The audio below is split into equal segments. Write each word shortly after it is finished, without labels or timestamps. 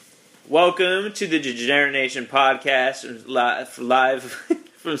Welcome to the Degenerate Nation podcast, live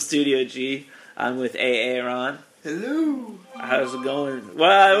from Studio G. I'm with A. Aaron. Hello. How's it going?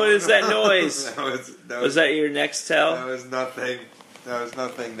 Wow, what is that noise? Was that your Nextel? That was nothing.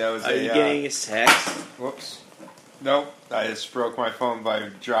 That was Are you getting a text? Whoops. Nope. I just broke my phone by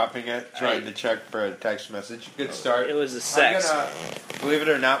dropping it, trying to check for a text message. Good start. It was a sex. Believe it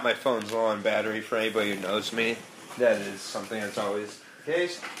or not, my phone's low on battery. For anybody who knows me, that is something that's always the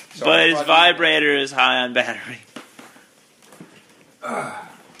case. So but his vibrator is high on battery. How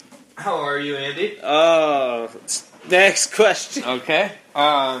are you, Andy? Oh, next question. Okay.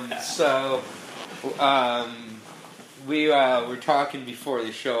 We were talking before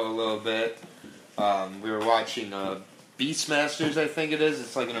the show a little bit. We were watching Beastmasters, I think it is.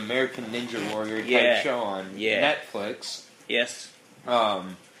 It's like an American Ninja Warrior type show on Netflix. Yes.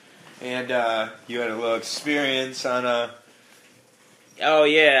 And you had a little experience on a... Oh,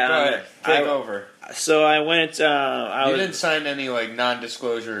 yeah. Go ahead. Take over. So I went... you didn't sign any,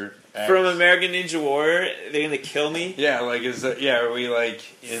 non-disclosure acts. From American Ninja Warrior, they're going to kill me? Yeah, are we, in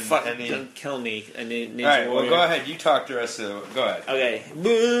any... Don't kill me, a Ninja Alright, Warrior. well, go ahead. You talk the rest of it. Go ahead. Okay.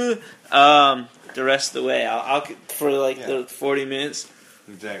 The rest of the way, I'll for the 40 minutes.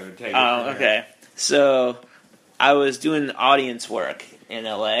 Exactly. Take it okay. So, I was doing audience work in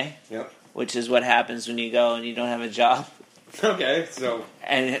LA. Yep. Which is what happens when you go and you don't have a job. Okay, so...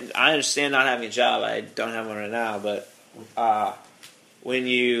 And I understand not having a job. I don't have one right now, but when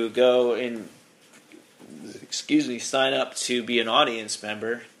you go and sign up to be an audience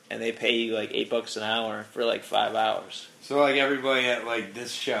member, and they pay you $8 an hour for 5 hours. So everybody at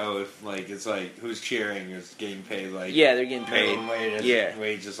this show, it's who's cheering is getting paid yeah, they're getting paid.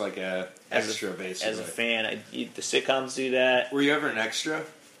 Wage just a extra basically. As a fan, the sitcoms do that. Were you ever an extra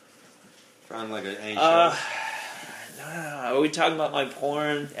on any show? No. Are we talking about my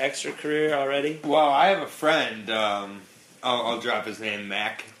porn extra career already? Well, I have a friend. I'll drop his name,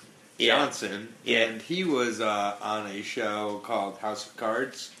 Mac Johnson. Yeah. And he was on a show called House of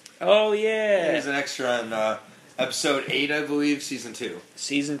Cards. Oh yeah. He was an extra on episode 8, I believe, season 2.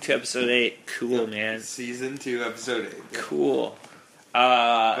 Season 2, episode 8. Cool, man. Season 2, episode 8. Yep. Cool.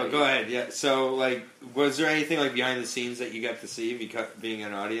 But go ahead, yeah. So, was there anything behind the scenes that you got to see being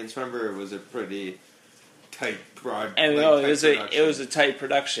an audience member, or was it pretty tight, broad? And it was a tight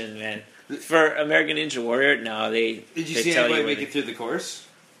production, man. For American Ninja Warrior, no, Did you see anybody make it through the course?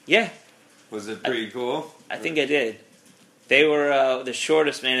 Yeah. Was it pretty cool? I think I did. They were the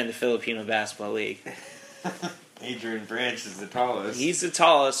shortest man in the Filipino Basketball League. Adrian Branch is the tallest. He's the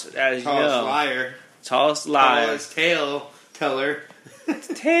tallest, as you know. Tallest liar. Tallest tale teller.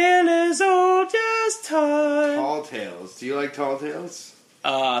 Tale is old as time. Tall tales. Do you like tall tales?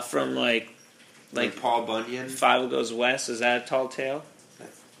 From like Paul Bunyan. Five Goes West. Is that a tall tale?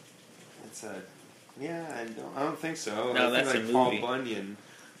 That's a... Yeah, I don't think so. No, I that's think a Paul movie. Bunyan.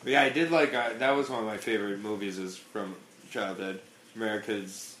 But yeah, I did that was one of my favorite movies is from childhood.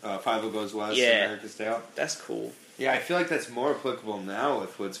 America's Five Goes West. Yeah. America's Tale. That's cool. Yeah, I feel like that's more applicable now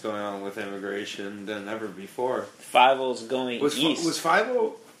with what's going on with immigration than ever before. Five-O's going east. Was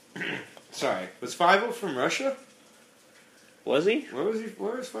Five-O... Sorry. Was Five-O from Russia? Was he? Where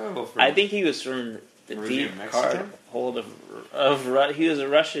was Five-O from? I think he was from the deep hold of... He was a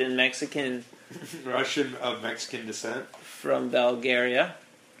Russian Mexican... Russian of Mexican descent? From Bulgaria.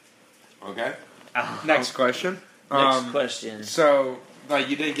 Okay. Next question. Next question. So,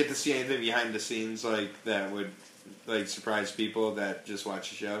 you didn't get to see anything behind the scenes, that would... surprise people that just watch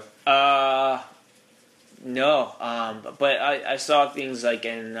the show? No. But I saw things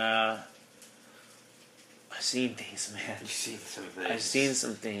in, I've seen things, man. You've seen some things. I've seen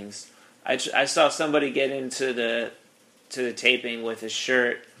some things. I saw somebody get into the taping with a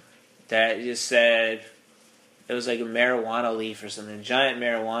shirt that just said, it was a marijuana leaf or something, a giant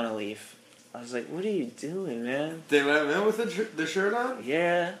marijuana leaf. I was like, what are you doing, man? They let him in with the shirt on?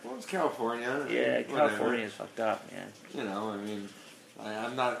 Yeah. Well, it's California. Yeah, California is fucked up, man.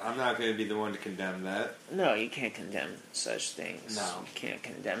 I'm not going to be the one to condemn that. No, you can't condemn such things. No. You can't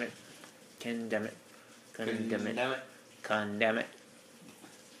condemn it. Condemn it.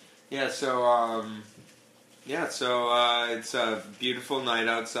 Yeah, so, it's a beautiful night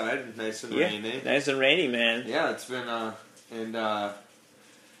outside, nice and rainy. Nice and rainy, man. Yeah, it's been,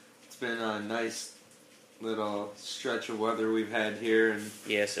 it's been a nice little stretch of weather we've had here in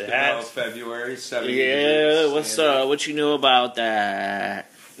yes, it has. February, 70 Yeah, degrees. what's what you know about that?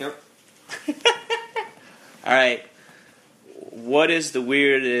 Yep. All right. What is the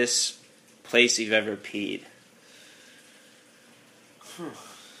weirdest place you've ever peed? Weirdest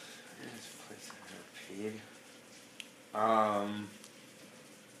place I've ever peed?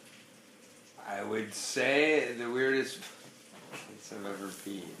 I would say the weirdest place I've ever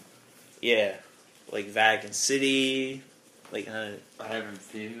peed. Yeah, like Vatican City, like. I haven't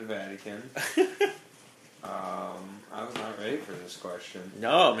peed in the Vatican. I was not ready for this question.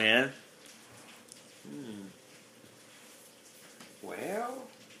 No, man. Well,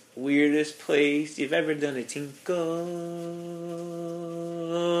 weirdest place you've ever done a tinkle?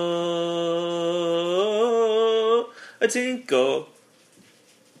 A tinkle.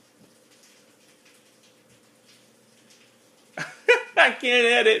 I can't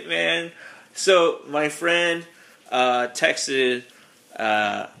edit, man. So my friend texted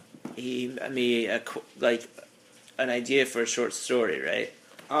me an idea for a short story, right?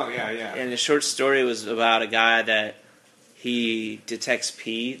 Oh yeah. And the short story was about a guy that he detects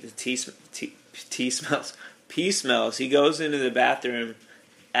pee. The tea smells. Pee smells. He goes into the bathroom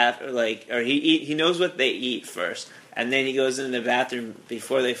after he knows what they eat first, and then he goes into the bathroom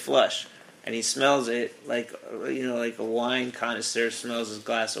before they flush. And he smells it like a wine connoisseur smells his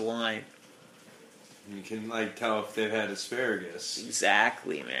glass of wine. You can tell if they've had asparagus.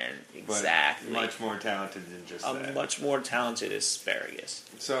 Exactly, man. Exactly. But much more talented than just that. Much more talented asparagus.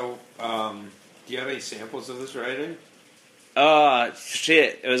 So, do you have any samples of this writing? Oh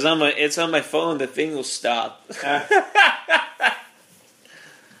shit! It's on my phone. The thing will stop.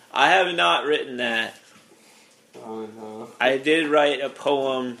 I have not written that. Oh no! I did write a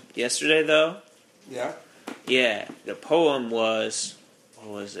poem yesterday, though. Yeah. Yeah, the poem was, what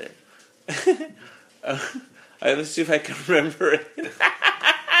was it? Let's see if I can remember it.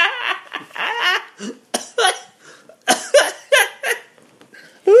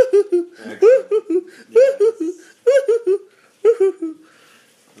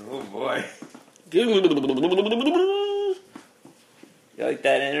 Oh boy! You like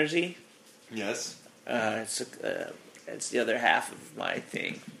that energy? Yes. It's the other half of my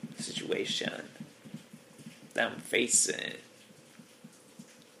situation that I'm facing.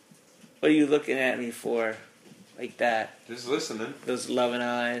 What are you looking at me for, like that? Just listening. Those loving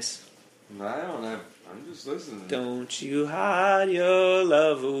eyes. I'm just listening. Don't you hide your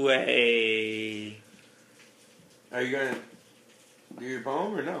love away. Are you gonna do your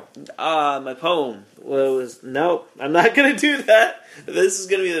poem or no? My poem was nope. I'm not gonna do that. This is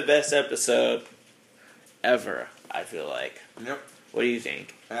gonna be the best episode ever. I feel like. Yep. What do you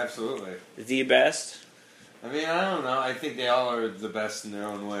think? Absolutely. The best? I mean, I don't know. I think they all are the best in their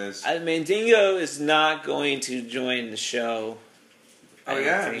own ways. Dingo is not going to join the show. Oh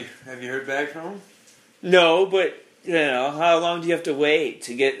yeah? Have you heard back from him? No, but how long do you have to wait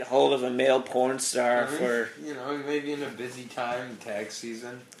to get hold of a male porn star for? Maybe in a busy time, tax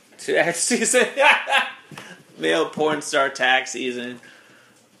season. Tax season. Male porn star tax season.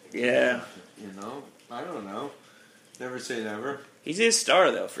 Yeah. I don't know. Never say never. He's a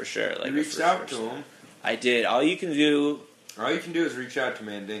star though, for sure. You reached out to him. I did. All you can do is reach out to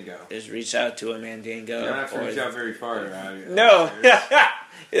Mandingo. Reach out to a Mandingo. You don't have to reach out very far. No.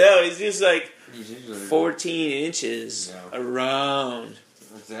 No, he's just he's 14 inches around.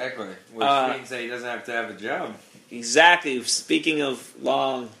 Exactly. Which means that he doesn't have to have a job. Exactly. Speaking of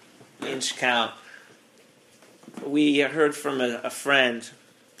long inch count, we heard from a friend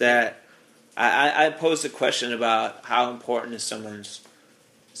that I posed a question about how important is someone's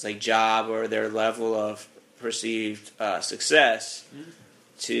job or their level of perceived success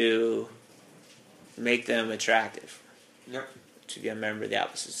to make them attractive. Yep. To be a member of the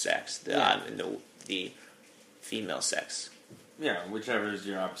opposite sex, the female sex. Yeah, whichever is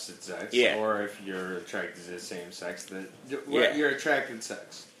your opposite sex. Yeah. Or if you're attracted to the same sex, your attracted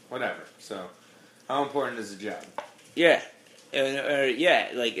sex. Whatever. So, how important is the job? Yeah.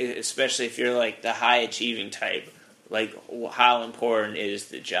 Especially if you're the high achieving type, how important is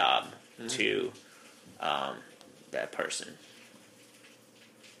the job to that person?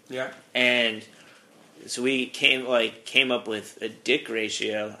 Yeah. And so we came up with a dick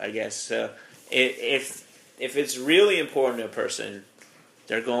ratio, I guess. So if it's really important to a person,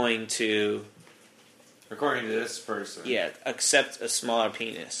 they're going to, according to this person, accept a smaller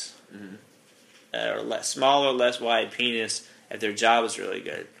penis, or smaller, less wide penis if their job is really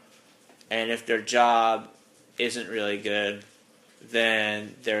good. And if their job isn't really good,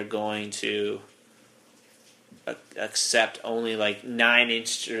 then they're going to accept only 9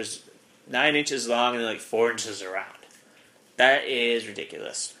 inches long and 4 inches around. That is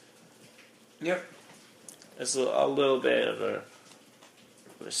ridiculous. Yep. That's a little bit of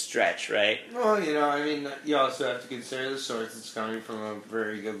a stretch, right? Well, you also have to consider the source it's coming from a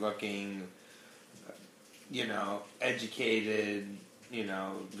very good-looking, educated,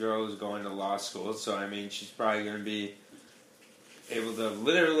 girl who's going to law school. So, she's probably going to be able to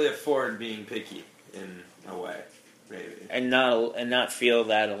literally afford being picky in a way, maybe. And not feel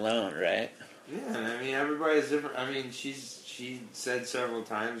that alone, right? Yeah, and I mean, everybody's different. I mean, she said several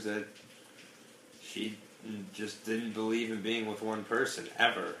times that she just didn't believe in being with one person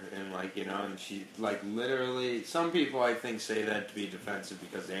ever, and and she literally. Some people I think say that to be defensive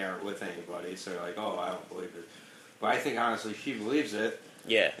because they aren't with anybody, so they're like, oh, I don't believe it. But I think honestly she believes it.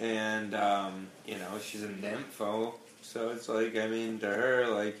 Yeah. And she's a nympho, so it's to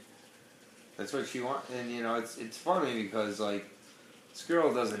her that's what she wants. And it's funny because this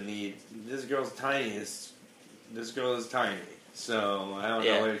girl doesn't need. This girl's tiny. This girl is tiny, so I don't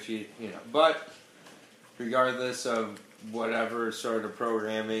know if she but. Regardless of whatever sort of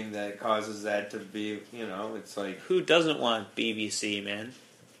programming that causes that to be, it's who doesn't want BBC, man?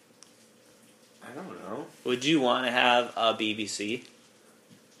 I don't know. Would you want to have a BBC?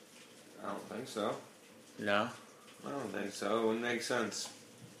 I don't think so. No? I don't think so. It wouldn't make sense.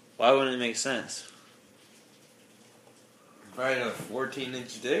 Why wouldn't it make sense? If I had a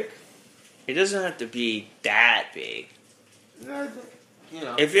 14-inch dick? It doesn't have to be that big. No,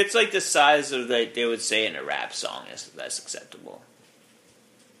 if it's the size of they would say in a rap song, that's acceptable.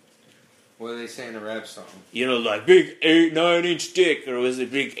 What do they say in a rap song? Big 9-inch dick, or was it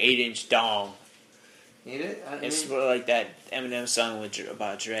big 8-inch dong? It's more like that Eminem song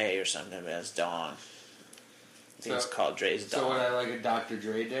about Dre or something, but it's dong. I think it's called Dre's dong. So would I like a Dr.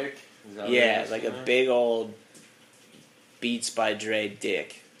 Dre dick? Yeah, like a big old Beats by Dre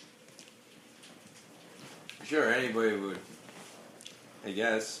dick. Sure, anybody would. I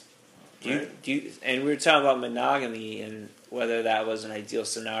guess. And we were talking about monogamy and whether that was an ideal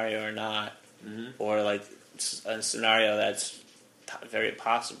scenario or not, or a scenario that's very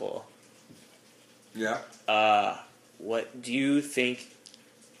possible. Yeah. What do you think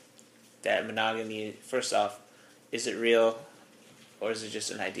that monogamy? First off, is it real, or is it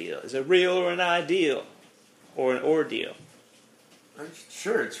just an ideal? Is it real or an ideal, or an ordeal? I'm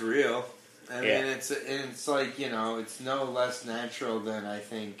sure it's real. I mean, it's it's no less natural than I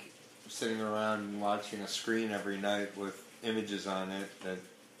think sitting around and watching a screen every night with images on it that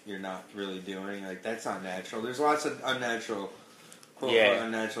you're not really doing. That's not natural. There's lots of unnatural,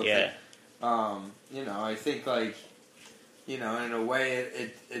 unnatural things. I think in a way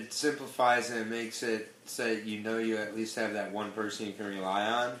it simplifies and it makes it say you at least have that one person you can rely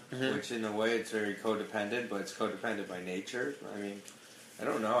on, which in a way it's very codependent, but it's codependent by nature. I mean. I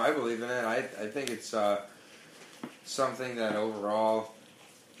don't know. I believe in it. I think it's something that overall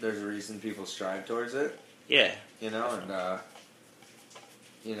there's a reason people strive towards it. Yeah. But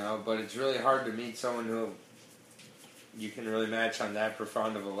it's really hard to meet someone who you can really match on that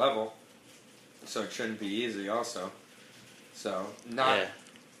profound of a level. So it shouldn't be easy also. So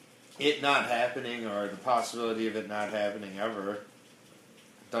it not happening or the possibility of it not happening ever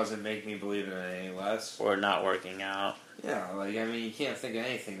doesn't make me believe in it any less. Or not working out. Yeah, you can't think of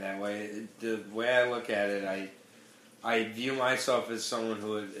anything that way. The way I look at it, I view myself as someone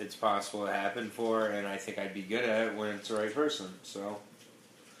who it's possible to happen for, and I think I'd be good at it when it's the right person. So,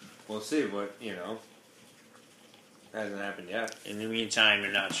 we'll see, but, hasn't happened yet. In the meantime,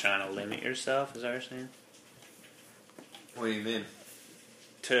 you're not trying to limit yourself, is that what you're saying? What do you mean?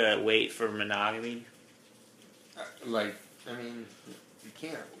 To wait for monogamy? You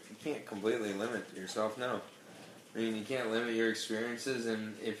can't completely limit yourself, no. I mean, you can't limit your experiences,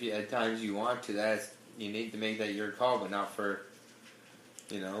 and if at times you want to, you need to make that your call, but not for,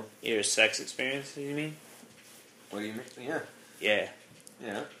 Your sex experiences, you mean? What do you mean? Yeah. Yeah.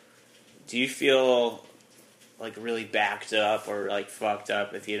 Yeah. Do you feel really backed up or fucked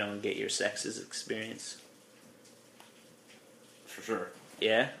up if you don't get your sex's experience? For sure.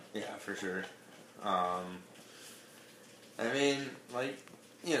 Yeah? Yeah, for sure. I mean,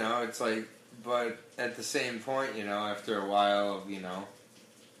 it's but at the same point, after a while of,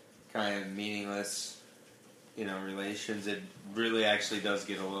 kind of meaningless, relations, it really actually does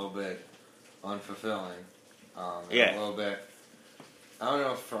get a little bit unfulfilling. A little bit, I don't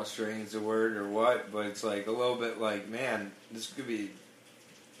know if frustrating is a word or what, but it's a little bit man, this could be,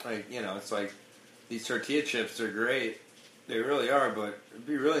 it's these tortilla chips are great. They really are, but it'd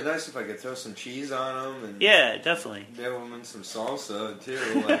be really nice if I could throw some cheese on them. And yeah, definitely. Dip them in some salsa, too.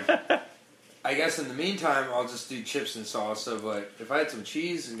 I guess in the meantime, I'll just do chips and salsa, but if I had some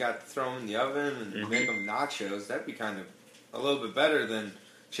cheese and got to throw them in the oven and make them nachos, that'd be kind of a little bit better than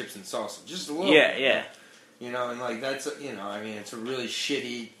chips and salsa. Just a little bit. Yeah. And that's, it's a really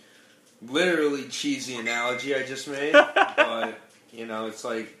shitty, literally cheesy analogy I just made, but, it's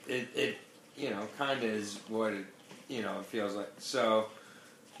it kind of is what it, it feels like. So,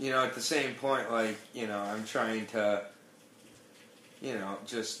 at the same point, I'm trying to, you know, I'm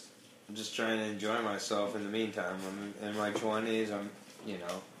just trying to enjoy myself in the meantime. I'm in my 20s. I'm, you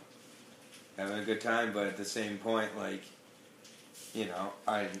know, having a good time, but at the same point, like, you know,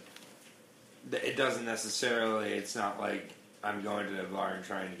 it doesn't necessarily, it's not like I'm going to the bar and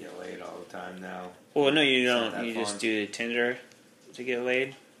trying to get laid all the time now. Well, no, you don't. You just do the Tinder to get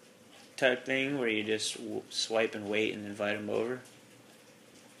laid type thing where you just swipe and wait and invite them over.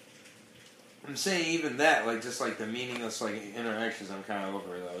 I'm saying even that, like, just like the meaningless, like, interactions, I'm kind of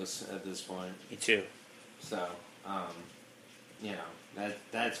over those at this point. Me too. So, you know,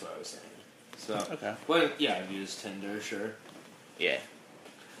 that's what I was saying. So, okay. But yeah, I've used Tinder, sure. Yeah.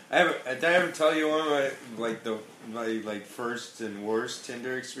 Did I ever tell you one of my first and worst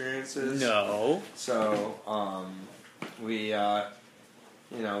Tinder experiences? No. So, we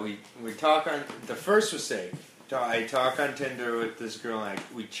talk on, the first was safe. I talk on Tinder with this girl, and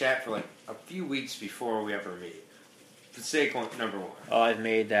we chat for like a few weeks before we ever meet. Mistake number one. Oh, I've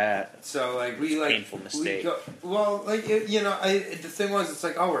made that. So painful mistake. The thing was, it's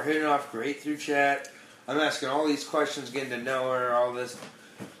like, oh, we're hitting off great through chat. I'm asking all these questions, getting to know her, all this.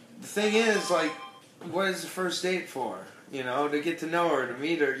 The thing is, like, what is the first date for? You know, to get to know her, to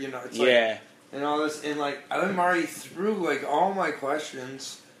meet her. You know, it's like, and all this, and like I'm already through like all my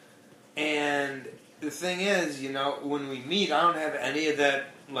questions, and the thing is, you know, when we meet, I don't have any of that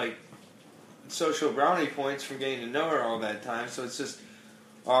like social brownie points from getting to know her all that time, so it's just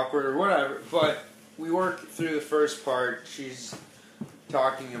awkward or whatever. But we work through the first part. She's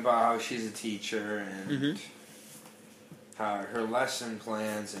talking about how she's a teacher and how her lesson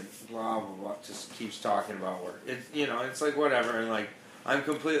plans and blah blah blah. Just keeps talking about work. It's like whatever, and like I'm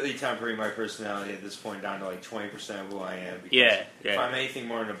completely tempering my personality at this point down to like 20% of who I am. Because if I'm anything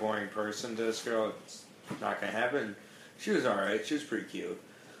more than a boring person to this girl, it's not going to happen. She was alright. She was pretty cute.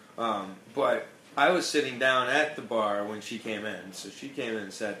 But I was sitting down at the bar when she came in. So she came in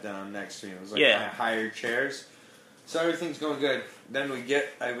and sat down next to me. It was like kind of higher chairs. So everything's going good. Then we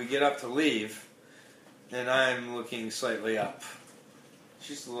get up to leave, and I'm looking slightly up.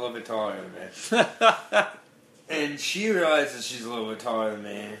 She's a little bit taller than me. And she realizes she's a little bit taller than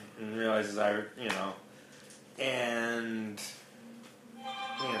me, and realizes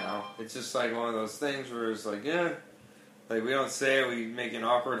it's just like one of those things where it's like, yeah, like we don't say it, we make an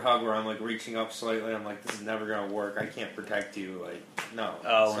awkward hug where I'm like reaching up slightly, I'm like, this is never gonna work, I can't protect you, like, no.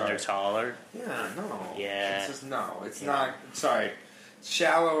 Oh, when they're taller? Yeah, no. Yeah. It's just, no, it's not, sorry,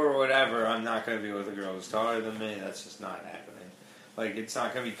 shallow or whatever, I'm not gonna be with a girl who's taller than me, that's just not happening. Like, it's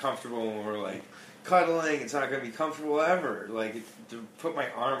not gonna be comfortable when we're like, cuddling, it's not going to be comfortable ever. Like, to put my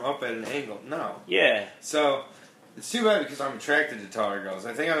arm up at an angle, no. Yeah. So, it's too bad because I'm attracted to taller girls.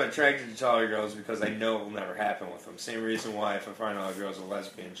 I think I'm attracted to taller girls because I know it will never happen with them. Same reason why if I find out a girl's a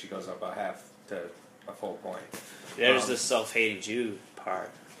lesbian, she goes up a half to a full point. There's the self-hating Jew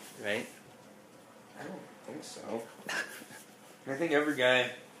part, right? I don't think so. I think every guy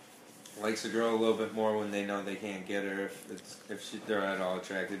likes a girl a little bit more when they know they can't get her if they're at all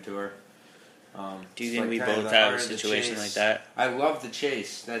attracted to her. Do you think we both have a situation like that? I love the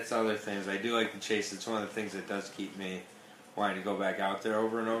chase. That's the other things. I do like the chase. It's one of the things that does keep me wanting to go back out there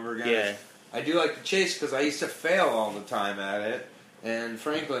over and over again. Yeah. I do like the chase because I used to fail all the time at it. And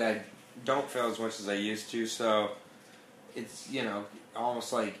frankly, I don't fail as much as I used to. So it's,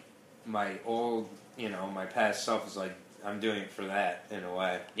 almost like my old, my past self is like, I'm doing it for that in a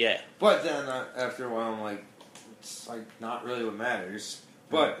way. Yeah. But then after a while, I'm like, it's like not really what matters.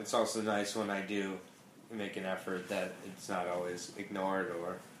 But it's also nice when I do make an effort that it's not always ignored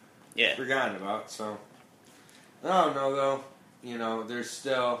or forgotten about. So, I don't know though. There's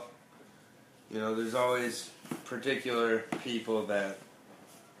still, there's always particular people that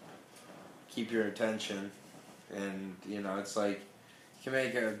keep your attention. And, it's like you can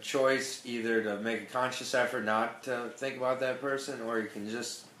make a choice either to make a conscious effort not to think about that person, or you can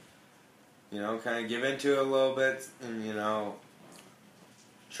just, kind of give into it a little bit and,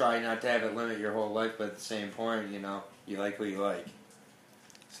 try not to have it limit your whole life, but at the same point, you like what you like.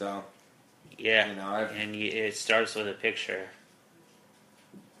 So, yeah, it starts with a picture.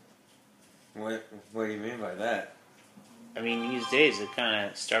 What do you mean by that? I mean, these days it kind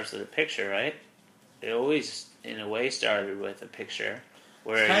of starts with a picture, right? It always, in a way, started with a picture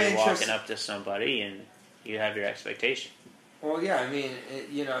where you're walking up to somebody and you have your expectation. Well, yeah, I mean,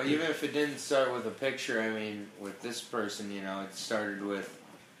 even if it didn't start with a picture, I mean, with this person, it started with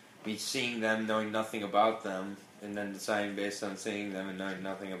me seeing them, knowing nothing about them, and then deciding based on seeing them and knowing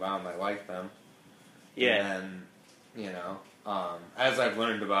nothing about them, I like them. Yeah. And then, as I've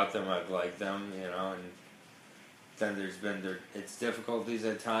learned about them, I've liked them, and then there's been its difficulties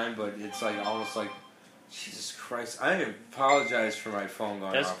at times, but it's like almost like Jesus Christ! I apologize for my phone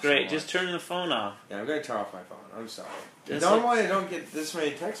going off. That's great. So just turn the phone off. Yeah, I'm gonna turn off my phone. I'm sorry. That's Normally I don't get this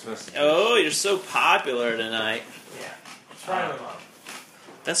many text messages. Oh, you're so popular tonight. Yeah. Try them out.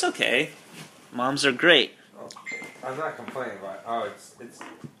 That's okay. Moms are great. Oh, I'm not complaining about it. Oh, it's.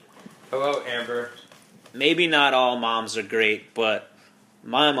 Hello, Amber. Maybe not all moms are great, but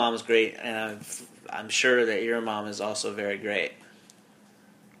my mom's great, and I'm sure that your mom is also very great.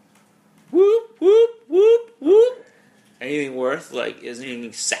 Whoop, whoop, whoop, whoop. Anything worth, like, is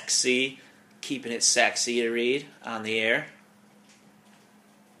anything sexy, keeping it sexy to read on the air?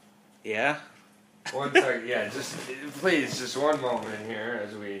 Yeah? One second, yeah, please, just one moment here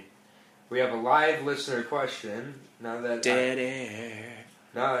as we have a live listener question. Now that Dead air.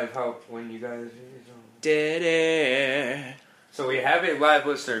 Now I've helped when you guys. Dead air. So we have a live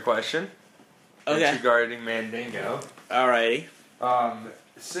listener question. Okay. It's regarding Mandingo. Alrighty.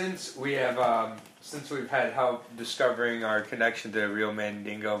 Since we've had help discovering our connection to real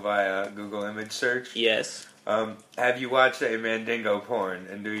Mandingo via Google image search. Yes. Have you watched a Mandingo porn,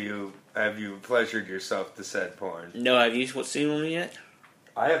 and have you pleasured yourself to said porn? No, have you seen one yet?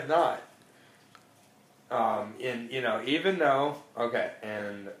 I have not. Even though, okay,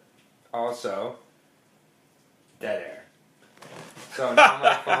 and also, dead air. So now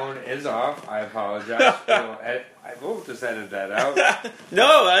my phone is off. I apologize. We'll just edit that out.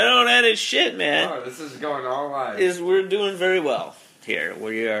 No, I don't edit shit, man. Oh, this is going all live. We're doing very well here.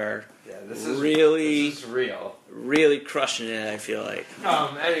 We are this is real. Really crushing it, I feel like.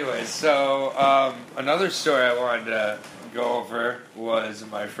 Anyway, so another story I wanted to go over was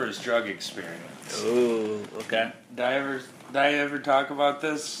my first drug experience. Ooh, okay. Did I ever talk about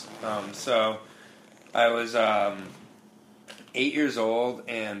this? So I was 8 years old,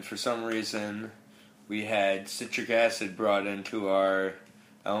 and for some reason we had citric acid brought into our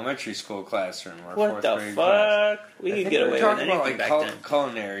elementary school classroom. Our what the fuck? Class. We could get away with anything about, back then.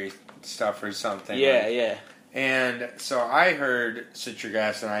 Culinary stuff or something. Yeah, yeah. And so I heard citric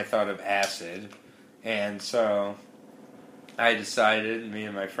acid, and I thought of acid, and so me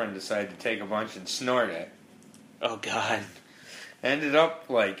and my friend decided to take a bunch and snort it. Oh, God. Ended up,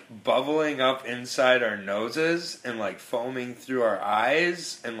 bubbling up inside our noses and, foaming through our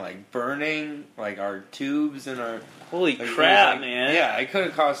eyes and, burning, our tubes and our... Holy crap, man. Yeah, it could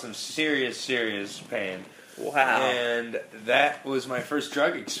have caused some serious, serious pain. Wow. And that was my first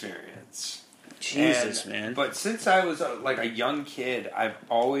drug experience. Jesus, man. But since I was, a young kid, I've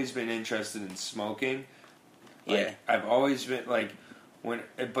always been interested in smoking. Yeah. I've always been,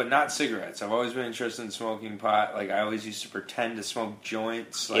 but not cigarettes. I've always been interested in smoking pot. I always used to pretend to smoke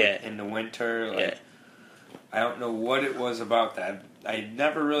joints, in the winter. I don't know what it was about that. I'd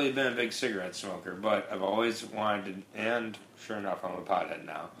never really been a big cigarette smoker, but I've always wanted to, and sure enough, I'm a pothead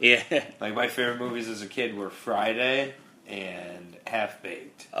now. Yeah. My favorite movies as a kid were Friday and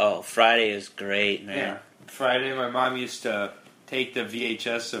Half-Baked. Oh, Friday is great, man. Yeah. Friday, my mom used to take the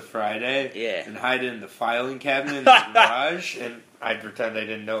VHS of Friday and hide it in the filing cabinet in the garage, and I'd pretend I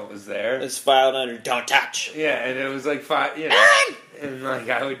didn't know it was there. It's filed under "Don't Touch." Yeah, and it was and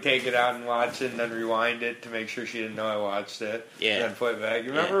I would take it out and watch it, and then rewind it to make sure she didn't know I watched it. Yeah, and then put it back.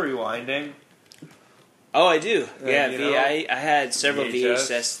 You remember rewinding? Oh, I do. I had several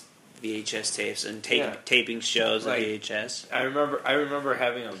VHS tapes and taping shows of VHS. I remember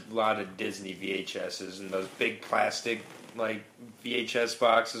having a lot of Disney VHSs and those big plastic VHS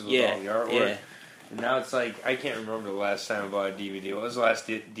boxes with all the artwork. Yeah. And now it's I can't remember the last time I bought a DVD. What was the last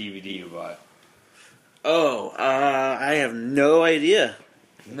DVD you bought? Oh, I have no idea.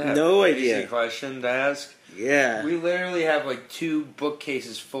 No idea. Easy question to ask. Yeah. We literally have 2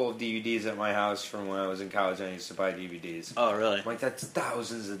 bookcases full of DVDs at my house from when I was in college and I used to buy DVDs. Oh, really? That's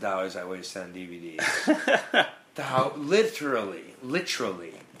thousands of dollars I wasted on DVDs.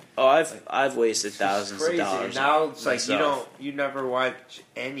 Literally. Oh, I've wasted thousands of dollars. Now it's you never watch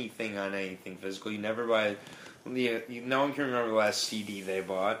anything on anything physical. You never buy. No one can remember the last CD they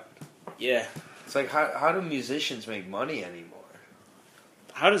bought. Yeah. It's how do musicians make money anymore?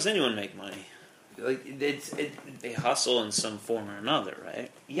 How does anyone make money? They hustle in some form or another, right?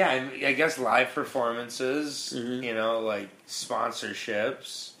 Yeah, I guess live performances,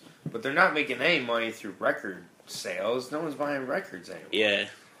 sponsorships, but they're not making any money through record sales. No one's buying records anymore. Yeah,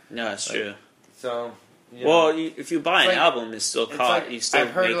 no, that's true. So, if you buy an album, it's still caught. You still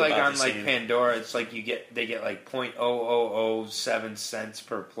I've heard make about on the Pandora, it's they get 0.0007 cents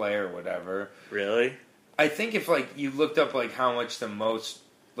per play or whatever. Really? I think if you looked up how much the most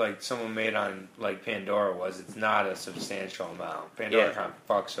someone made on Pandora was, it's not a substantial amount. Pandora kind of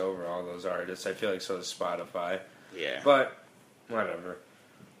fucks over all those artists. I feel so does Spotify. Yeah. But whatever.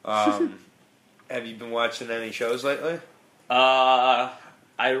 have you been watching any shows lately? I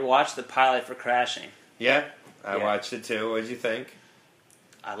watched the pilot for Crashing. Yeah, I watched it too. What did you think?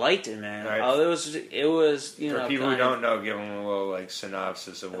 I liked it, man. Right. Oh, it was you know. For people who don't know, give them a little like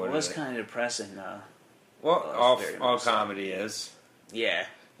synopsis of what it is. It was kind of depressing, though. Well, all comedy is. Yeah.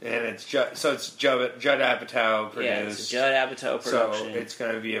 And it's Judd Apatow produced. Yeah, it's a Judd Apatow production. So it's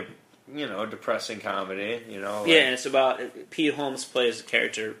going to be a depressing comedy. And it's about Pete Holmes plays the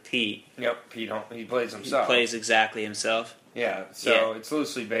character Pete. Yep, he plays himself. He plays exactly himself. Yeah, so it's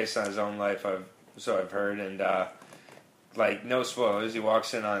loosely based on his own life. I've heard, and no spoilers. He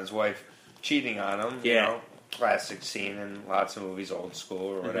walks in on his wife cheating on him. Yeah, classic scene in lots of movies, old school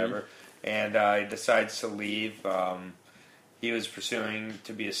or whatever. And he decides to leave. He was pursuing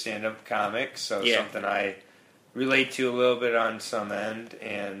to be a stand-up comic, so something I relate to a little bit on some end.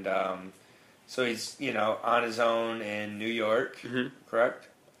 And so he's on his own in New York, correct?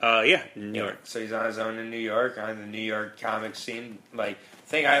 New York. So he's on his own in New York, on the New York comic scene. Like, the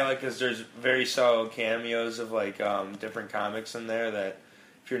thing I like is there's very solid cameos of different comics in there that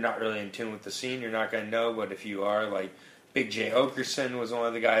if you're not really in tune with the scene, you're not going to know. But if you are, like, Big J Okerson was one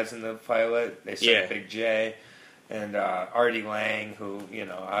of the guys in the pilot. They said Big J. And Artie Lang, who,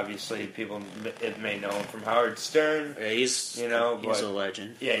 obviously people may know him from Howard Stern. Yeah, he's a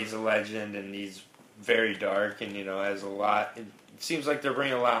legend. Yeah, he's a legend, and he's very dark and, has a lot. It seems like they're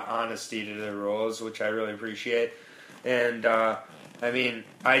bringing a lot of honesty to their roles, which I really appreciate. And, I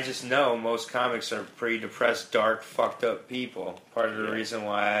just know most comics are pretty depressed, dark, fucked up people. Part of the reason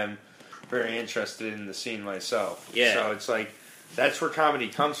why I'm very interested in the scene myself. Yeah. So it's like, that's where comedy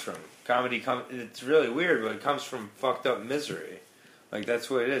comes from. It's really weird, but it comes from fucked up misery. Like, that's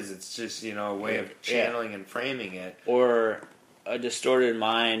what it is. It's just, a way of channeling and framing it. Or a distorted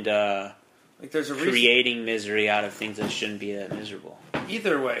mind there's a creating misery out of things that shouldn't be that miserable.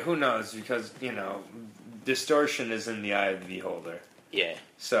 Either way, who knows? Because, distortion is in the eye of the beholder. Yeah.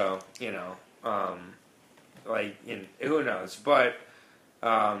 So, who knows? But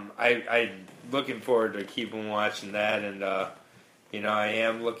I'm looking forward to keeping watching that, and I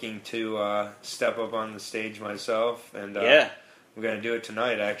am looking to step up on the stage myself, and I'm going to do it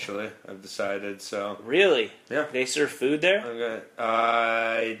tonight. Actually, I've decided. So really, yeah, they serve food there. I'm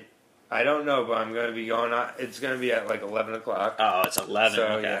gonna. I don't know, but I'm going to be going on. It's going to be at 11 o'clock. Oh, it's 11. So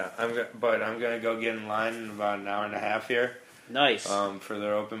okay. yeah, I'm going to go get in line in about an hour and a half here. Nice. For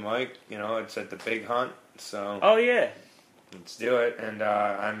their open mic, it's at the Big Hunt. So. Oh yeah. Let's do it, and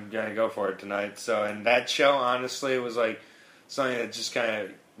I'm going to go for it tonight. So, and that show, honestly, was something that just kind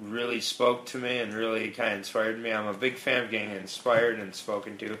of really spoke to me and really kind of inspired me. I'm a big fan of getting inspired and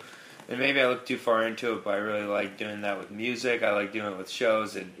spoken to. And maybe I look too far into it, but I really like doing that with music. I like doing it with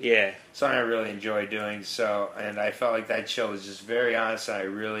shows. And something I really enjoy doing. So, and I felt like that show was just very honest, and I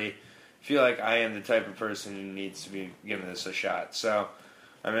really feel like I am the type of person who needs to be giving this a shot. So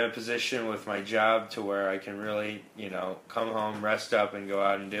I'm in a position with my job to where I can really, come home, rest up, and go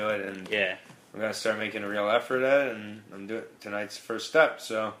out and do it. And I'm going to start making a real effort at it, and I'm doing tonight's the first step.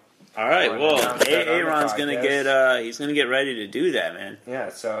 So, all right. Well, Aaron's going to get he's going to get ready to do that, man. Yeah.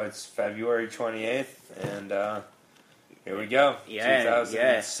 So it's February 28th, and here we go. Yeah,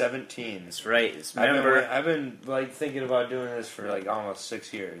 2017. That's right. I've been thinking about doing this for almost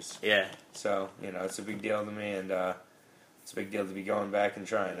 6 years. Yeah. So it's a big deal to me, and it's a big deal to be going back and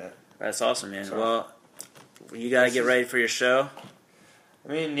trying it. That's awesome, man. So, well, you got to get ready for your show.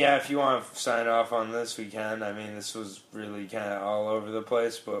 If you want to sign off on this, we can. This was really kind of all over the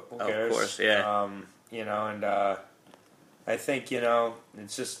place, but who cares? Of course, yeah. And I think,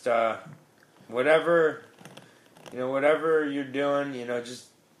 it's just whatever you're doing, just,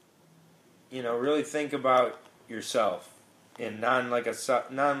 really think about yourself in non like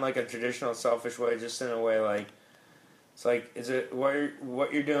a traditional selfish way, just in a way is it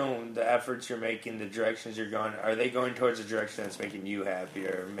what you're doing, the efforts you're making, the directions you're going, are they going towards a direction that's making you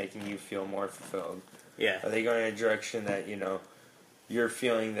happier, making you feel more fulfilled? Yeah. Are they going in a direction that, you're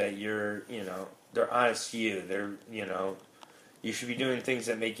feeling that you're, they're honest to you, they're, you should be doing things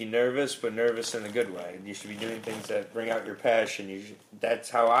that make you nervous, but nervous in a good way. You should be doing things that bring out your passion.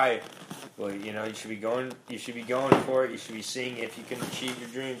 That's how you should be going for it. You should be seeing if you can achieve your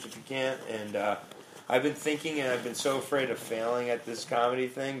dreams, if you can't, and, I've been thinking, and I've been so afraid of failing at this comedy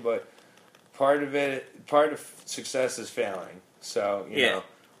thing, but part of success is failing. So,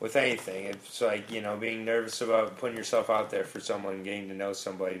 with anything, it's being nervous about putting yourself out there for someone, getting to know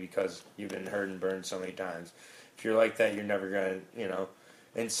somebody because you've been hurt and burned so many times. If you're like that, you're never going to,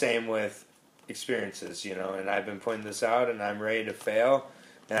 and same with experiences, and I've been putting this out, and I'm ready to fail,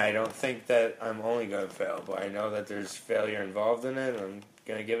 and I don't think that I'm only going to fail, but I know that there's failure involved in it, and I'm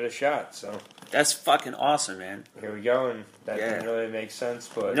gonna give it a shot. So that's fucking awesome, man. Here we go, and that didn't really make sense,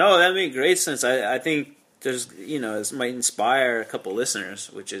 but no, that made great sense. I think there's this might inspire a couple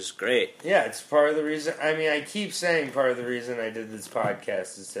listeners, which is great. Yeah, it's part of the reason. I mean, I keep saying part of the reason I did this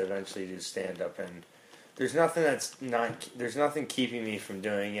podcast is to eventually do stand up, and there's nothing keeping me from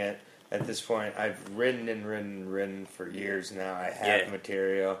doing it. At this point, I've written for years now. I have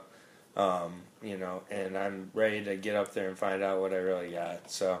material, and I'm ready to get up there and find out what I really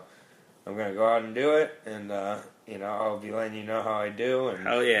got. So I'm going to go out and do it, and, I'll be letting you know how I do and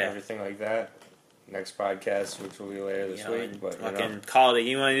everything like that. Next podcast, which will be later this week. But call it.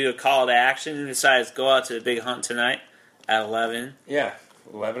 You want to do a call to action? Besides, go out to the big hunt tonight at 11. Yeah,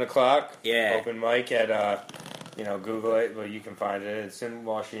 11 o'clock. Yeah, open mic at Google it, but you can find it. It's in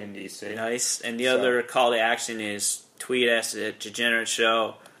Washington, D.C. Nice. And the other call to action is tweet us at Degenerate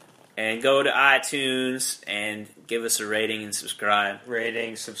Show and go to iTunes and give us a rating and subscribe. Find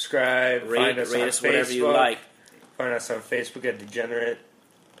us on Facebook. Whatever you like. Find us on Facebook at Degenerate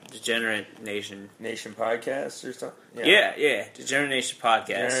Nation Podcast or something. Yeah. Degenerate Nation Podcast.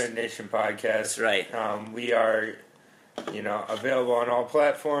 Degenerate Nation Podcast. That's right. We are available on all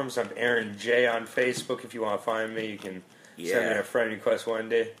platforms. I'm Aaron J on Facebook. If you want to find me, you can send me a friend request one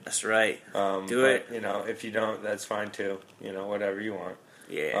day. That's right. Do it. If you don't, that's fine too. Whatever you want.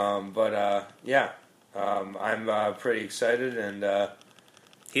 Yeah. I'm pretty excited, and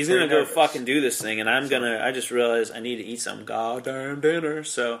he's gonna go fucking do this thing, and I just realized I need to eat some goddamn dinner.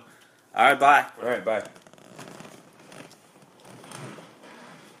 So, all right, bye. All right, bye.